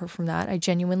can recover from that. I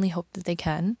genuinely hope that they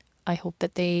can. I hope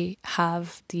that they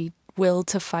have the will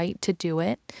to fight to do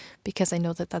it, because I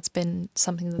know that that's been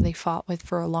something that they fought with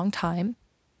for a long time.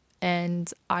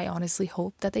 And I honestly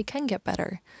hope that they can get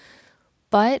better.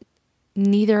 But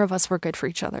neither of us were good for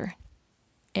each other.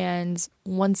 And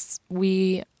once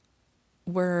we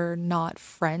were not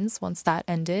friends, once that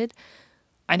ended,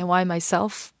 I know I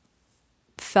myself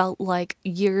felt like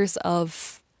years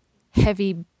of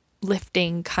heavy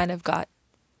lifting kind of got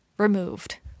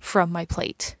removed from my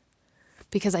plate,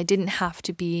 because I didn't have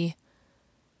to be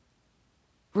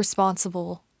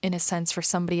responsible in a sense for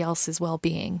somebody else's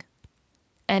well-being.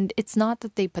 And it's not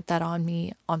that they put that on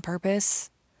me on purpose,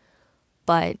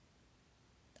 but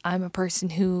I'm a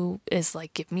person who is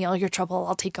like, give me all your trouble,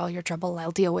 I'll take all your trouble,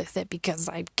 I'll deal with it because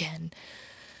I can.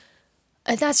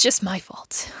 And that's just my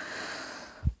fault.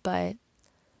 But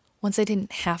once I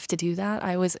didn't have to do that,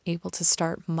 I was able to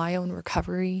start my own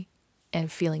recovery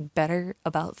and feeling better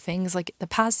about things. Like, the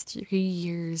past 3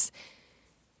 years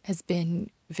has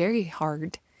been very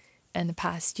hard, and the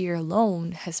past year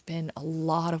alone has been a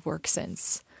lot of work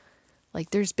since.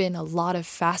 Like, there's been a lot of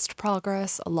fast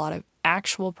progress, a lot of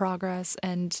actual progress,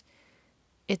 and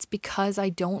it's because I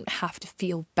don't have to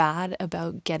feel bad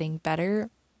about getting better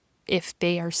if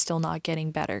they are still not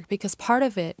getting better. Because part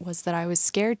of it was that I was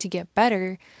scared to get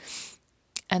better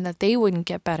and that they wouldn't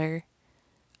get better,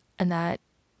 and that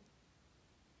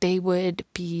they would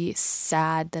be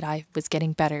sad that I was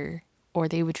getting better, or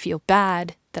they would feel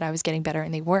bad that I was getting better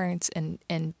and they weren't,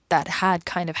 and that had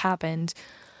kind of happened,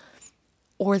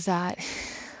 or that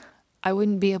I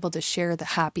wouldn't be able to share the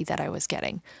happy that I was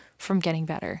getting from getting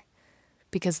better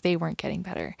because they weren't getting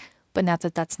better. But now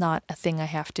that that's not a thing I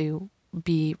have to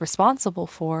be responsible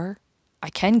for, I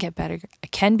can get better, I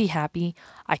can be happy,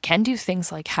 I can do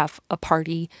things like have a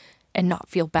party and not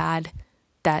feel bad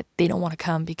that they don't want to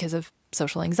come because of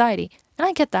social anxiety. And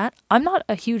I get that. I'm not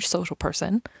a huge social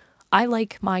person. I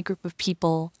like my group of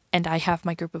people, and I have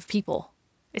my group of people.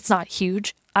 It's not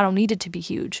huge. I don't need it to be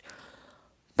huge.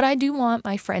 But I do want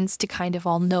my friends to kind of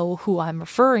all know who I'm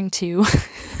referring to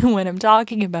when I'm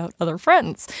talking about other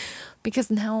friends, because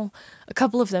now a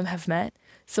couple of them have met,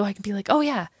 so I can be like, oh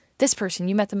yeah, this person,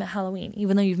 you met them at Halloween,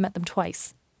 even though you've met them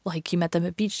twice. Like, you met them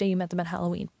at beach day, you met them at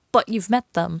Halloween, but you've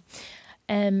met them.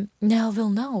 And now they'll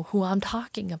know who I'm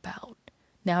talking about.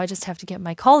 Now I just have to get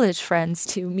my college friends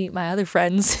to meet my other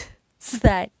friends so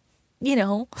that, you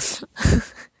know,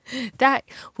 that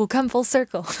will come full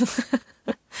circle.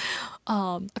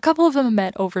 A couple of them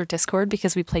met over Discord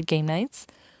because we played game nights,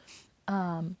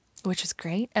 which is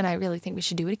great, and I really think we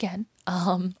should do it again.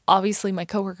 Obviously, my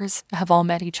coworkers have all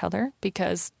met each other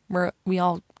because we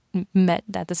all met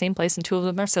at the same place, and two of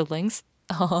them are siblings.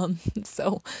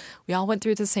 So we all went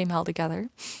through the same hell together.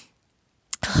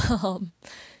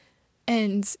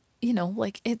 And you know,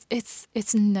 like,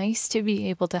 it's nice to be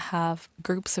able to have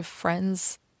groups of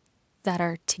friends that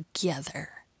are together,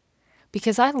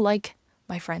 because I like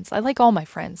my friends. I like all my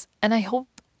friends, and I hope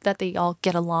that they all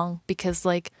get along, because,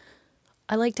 like,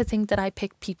 I like to think that I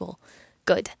pick people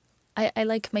good. I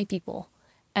like my people,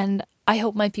 and I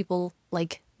hope my people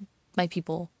like my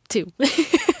people too.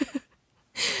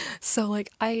 So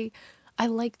like I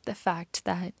like the fact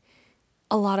that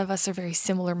a lot of us are very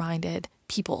similar minded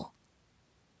people.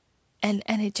 And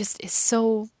it just is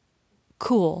so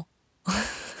cool.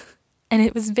 And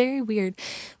it was very weird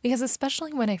because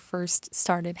especially when I first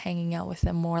started hanging out with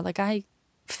them more, like I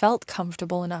felt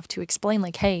comfortable enough to explain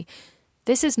like, hey,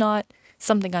 this is not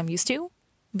something I'm used to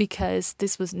because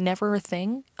this was never a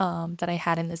thing that I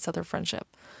had in this other friendship.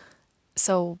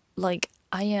 So like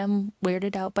I am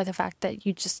weirded out by the fact that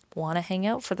you just want to hang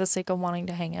out for the sake of wanting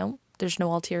to hang out. There's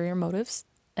no ulterior motives.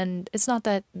 And it's not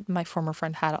that my former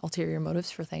friend had ulterior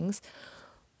motives for things,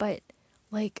 but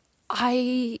like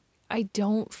I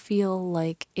don't feel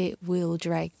like it will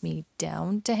drag me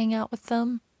down to hang out with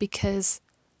them because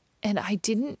and I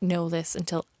didn't know this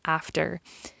until after,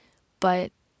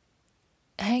 but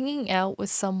hanging out with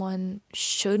someone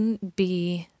shouldn't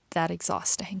be that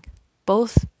exhausting.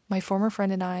 Both my former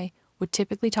friend and I would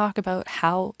typically talk about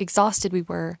how exhausted we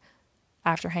were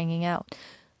after hanging out.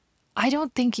 I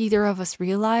don't think either of us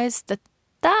realized that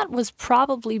that was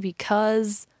probably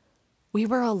because we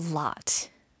were a lot.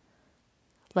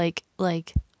 Like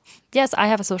yes, I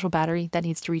have a social battery that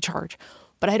needs to recharge,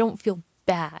 but I don't feel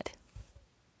bad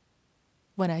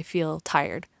when I feel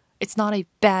tired. It's not a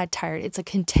bad tired, it's a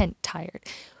content tired.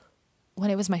 When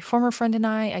it was my former friend and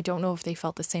I don't know if they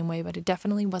felt the same way, but it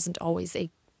definitely wasn't always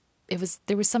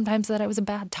there was sometimes that I was a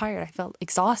bad tired. I felt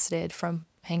exhausted from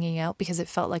hanging out because it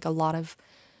felt like a lot of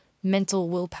mental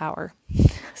willpower.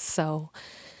 So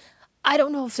I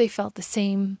don't know if they felt the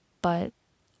same, but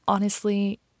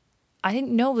honestly, I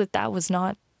didn't know that that was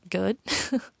not good.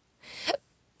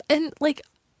 And my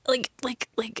like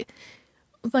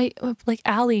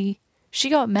Allie, she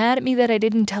got mad at me that I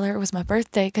didn't tell her it was my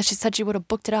birthday because she said she would have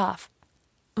booked it off.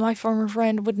 My former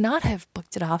friend would not have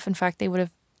booked it off. In fact, they would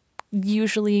have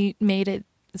usually made it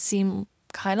seem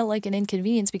kind of like an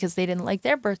inconvenience because they didn't like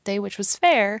their birthday, which was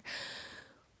fair.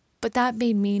 But that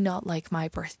made me not like my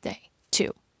birthday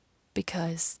too,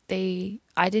 because I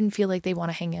didn't feel like they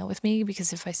want to hang out with me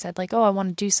because if I said like, oh, I want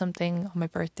to do something on my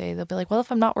birthday, they'll be like, well,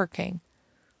 if I'm not working.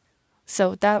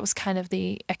 So that was kind of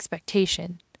the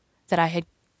expectation that I had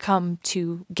come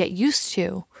to get used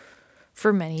to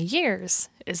for many years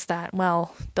is that,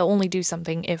 well, they'll only do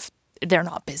something if they're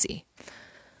not busy.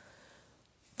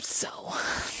 So,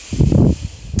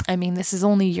 I mean, this is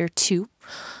only year 2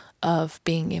 of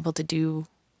being able to do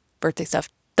birthday stuff,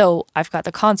 though I've got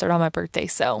the concert on my birthday,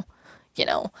 so, you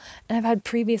know, and I've had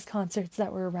previous concerts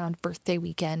that were around birthday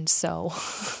weekend, so,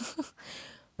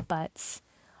 but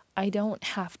I don't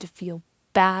have to feel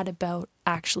bad about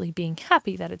actually being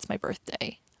happy that it's my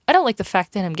birthday. I don't like the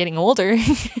fact that I'm getting older.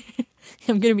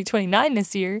 I'm going to be 29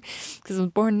 this year because I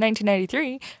was born in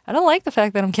 1993. I don't like the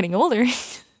fact that I'm getting older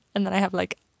and that I have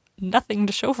like nothing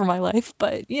to show for my life,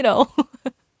 but you know,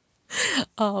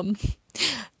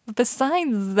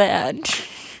 besides that,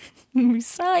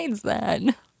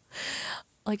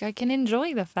 like I can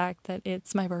enjoy the fact that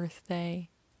it's my birthday.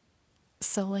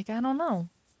 So like, I don't know.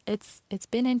 It's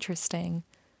been interesting.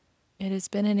 It has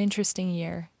been an interesting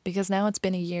year because now it's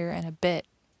been a year and a bit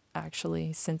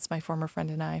actually since my former friend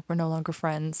and I were no longer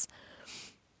friends.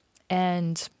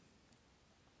 And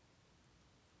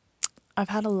I've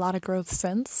had a lot of growth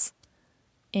since,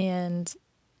 and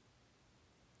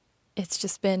it's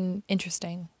just been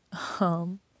interesting.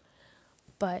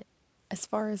 But as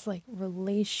far as like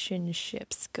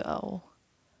relationships go,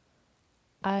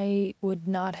 I would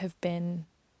not have been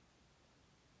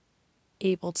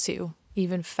able to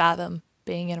even fathom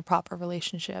being in a proper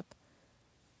relationship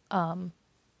if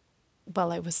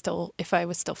I was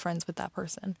still friends with that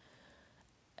person.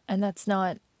 And that's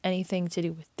not anything to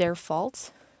do with their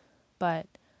fault, but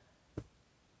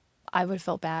I would have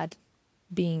felt bad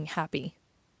being happy.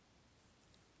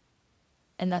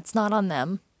 And that's not on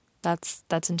them.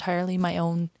 That's entirely my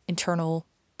own internal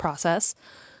process.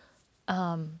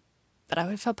 But I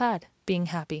would have felt bad being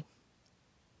happy.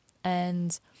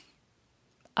 And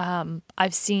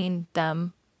I've seen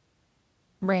them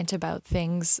rant about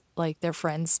things like their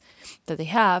friends that they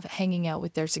have hanging out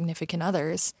with their significant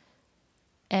others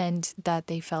and that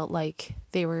they felt like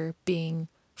they were being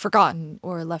forgotten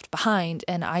or left behind,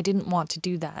 and I didn't want to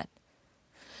do that.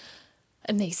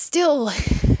 And they still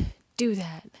do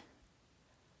that.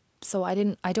 So I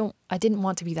didn't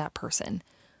want to be that person.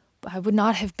 But I would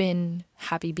not have been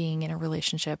happy being in a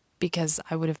relationship because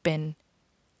I would have been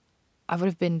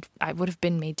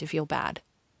made to feel bad.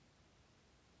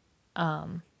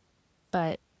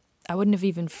 But I wouldn't have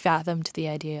even fathomed the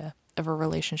idea of a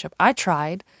relationship. I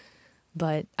tried,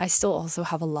 but I still also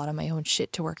have a lot of my own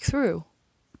shit to work through,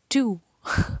 too.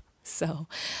 So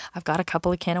I've got a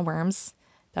couple of can of worms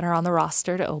that are on the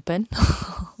roster to open.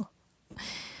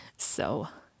 So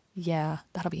yeah,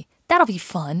 that'll be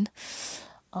fun.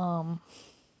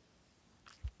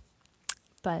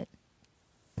 But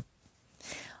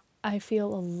I feel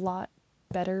a lot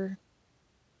better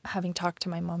having talked to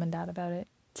my mom and dad about it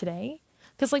today.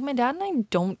 Because, like, my dad and I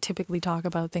don't typically talk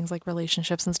about things like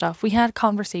relationships and stuff. We had a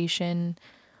conversation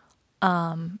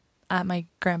at my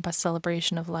grandpa's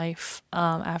celebration of life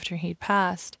after he'd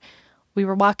passed. We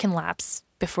were walking laps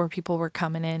before people were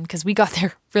coming in because we got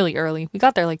there really early. We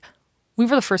got there like, we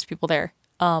were the first people there.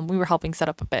 We were helping set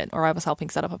up a bit, or I was helping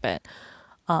set up a bit,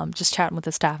 just chatting with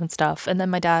the staff and stuff. And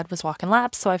then my dad was walking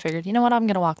laps, so I figured, you know what, I'm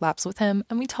going to walk laps with him.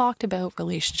 And we talked about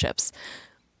relationships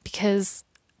because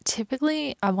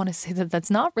typically I want to say that that's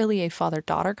not really a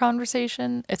father-daughter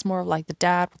conversation. It's more of like the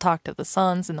dad will talk to the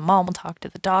sons and the mom will talk to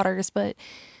the daughters. But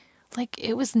like,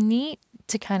 it was neat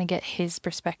to kind of get his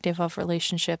perspective of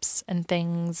relationships and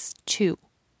things too.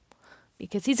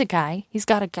 Because he's a guy, he's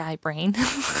got a guy brain.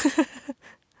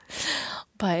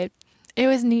 But it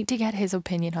was neat to get his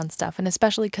opinion on stuff. And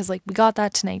especially because, like, we got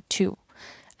that tonight too.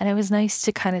 And it was nice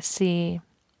to kind of see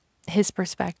his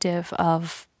perspective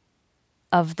of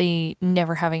the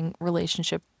never having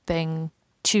relationship thing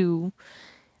too.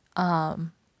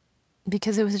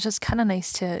 Because it was just kind of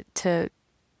nice to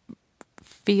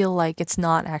feel like it's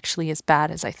not actually as bad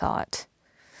as I thought.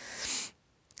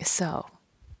 So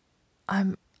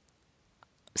I'm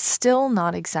still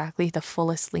not exactly the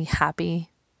fullestly happy.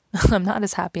 I'm not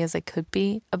as happy as I could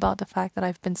be about the fact that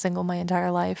I've been single my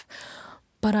entire life,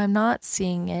 but I'm not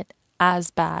seeing it as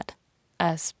bad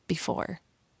as before.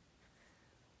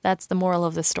 That's the moral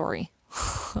of the story.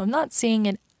 I'm not seeing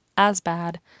it as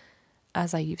bad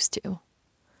as I used to,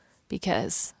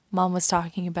 because mom was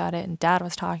talking about it and dad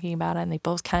was talking about it, and they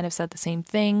both kind of said the same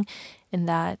thing, in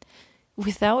that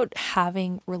without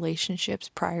having relationships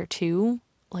prior to,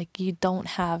 like, you don't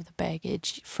have the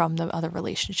baggage from the other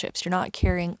relationships. You're not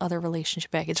carrying other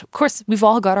relationship baggage. Of course, we've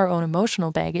all got our own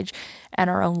emotional baggage and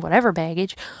our own whatever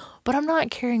baggage, but I'm not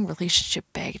carrying relationship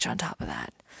baggage on top of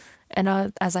that.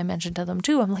 And as I mentioned to them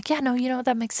too, I'm like, yeah, no, you know,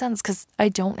 that makes sense, because I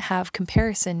don't have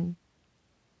comparison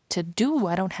to do.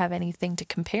 I don't have anything to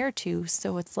compare to.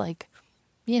 So it's like,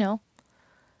 you know,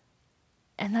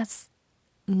 and that's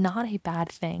not a bad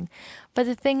thing. But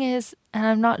the thing is, and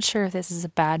I'm not sure if this is a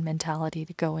bad mentality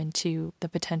to go into the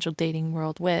potential dating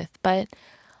world with, but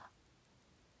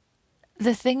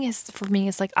the thing is, for me,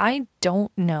 is like, I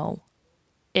don't know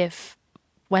if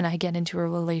when I get into a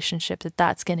relationship that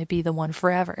that's going to be the one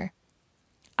forever.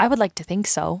 I would like to think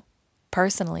so,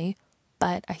 personally,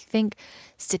 but I think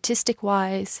statistic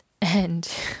wise and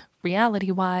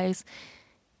reality wise,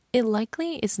 it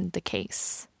likely isn't the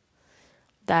case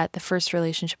that the first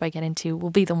relationship I get into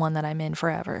will be the one that I'm in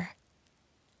forever.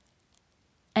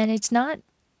 And it's not,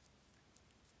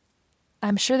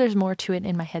 I'm sure there's more to it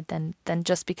in my head than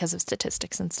just because of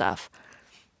statistics and stuff.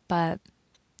 But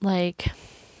like,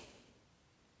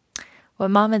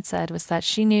 what mom had said was that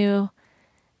she knew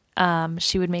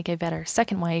she would make a better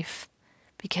second wife,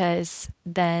 because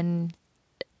then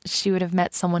she would have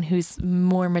met someone who's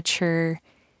more mature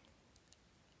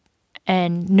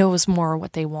and knows more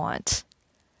what they want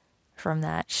from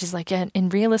that. She's like,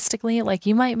 and realistically, like,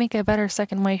 you might make a better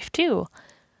second wife too.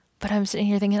 But I'm sitting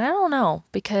here thinking, I don't know,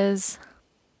 because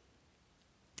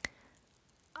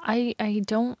I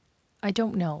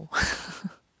don't know.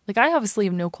 Like, I obviously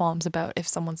have no qualms about if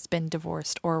someone's been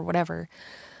divorced or whatever,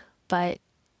 but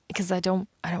because I don't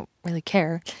really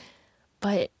care.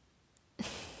 But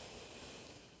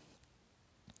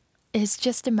it's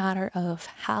just a matter of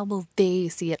how will they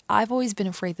see it. I've always been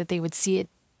afraid that they would see it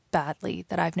badly,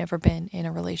 that I've never been in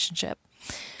a relationship.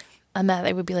 And that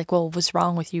they would be like, well, what's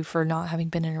wrong with you for not having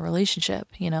been in a relationship,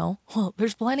 you know? Well,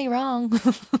 there's plenty wrong.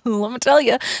 Let me tell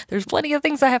you, there's plenty of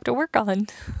things I have to work on.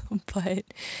 But,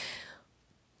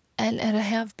 and I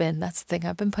have been, that's the thing,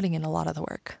 I've been putting in a lot of the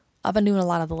work. I've been doing a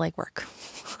lot of the legwork.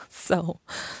 So,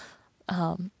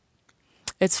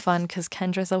 it's fun because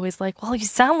Kendra's always like, well, you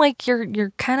sound like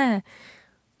you're kind of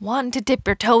wanting to dip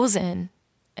your toes in,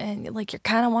 and like, you're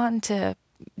kind of wanting to,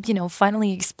 you know,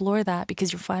 finally explore that,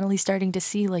 because you're finally starting to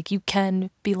see, like, you can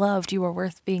be loved, you are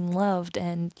worth being loved.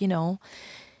 And, you know,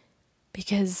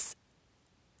 because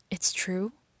it's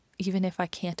true, even if I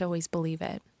can't always believe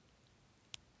it,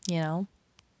 you know?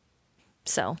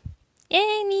 So,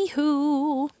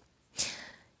 anywho,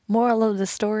 moral of the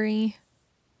story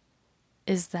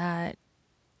is that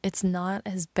it's not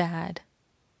as bad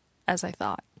as I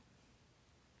thought.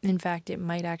 In fact, it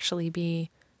might actually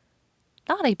be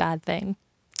not a bad thing,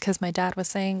 because my dad was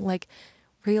saying, like,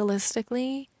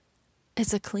 realistically,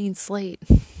 it's a clean slate.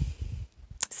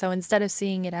 So instead of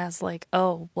seeing it as like,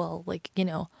 oh, well, like, you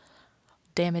know,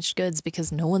 damaged goods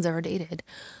because no one's ever dated.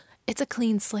 It's a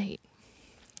clean slate.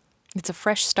 It's a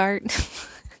fresh start.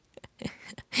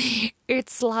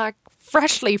 It's like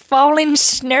freshly fallen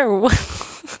snow.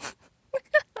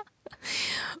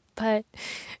 But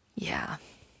yeah,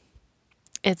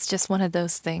 it's just one of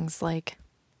those things, like,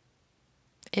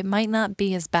 it might not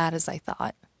be as bad as I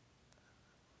thought.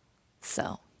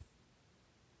 So,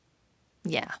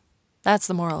 yeah, that's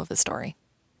the moral of the story.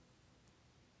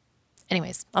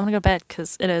 Anyways, I'm gonna go to bed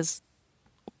because it is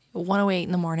 1:08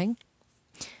 in the morning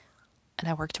and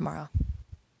I work tomorrow.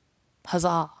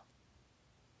 Huzzah.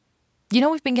 You know,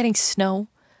 we've been getting snow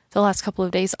the last couple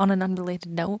of days. On an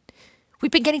unrelated note,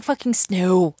 we've been getting fucking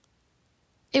snow.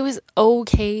 It was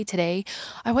okay today.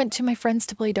 I went to my friend's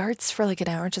to play darts for like an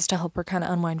hour just to help her kind of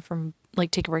unwind from, like,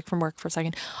 take a break from work for a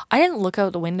second. I didn't look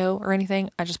out the window or anything.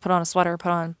 I just put on a sweater,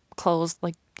 put on clothes,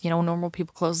 like, normal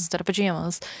people clothes instead of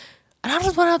pajamas. And I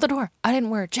just went out the door. I didn't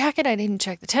wear a jacket. I didn't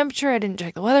check the temperature. I didn't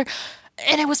check the weather.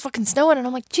 And it was fucking snowing. And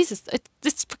I'm like, Jesus,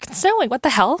 it's fucking snowing. What the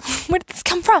hell? Where did this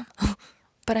come from?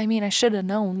 But I mean, I should have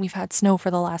known. We've had snow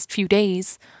for the last few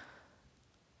days.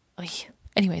 Oy.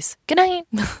 Anyways, good night.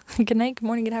 Good night, good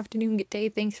morning, good afternoon, good day.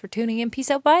 Thanks for tuning in.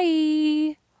 Peace out.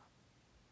 Bye.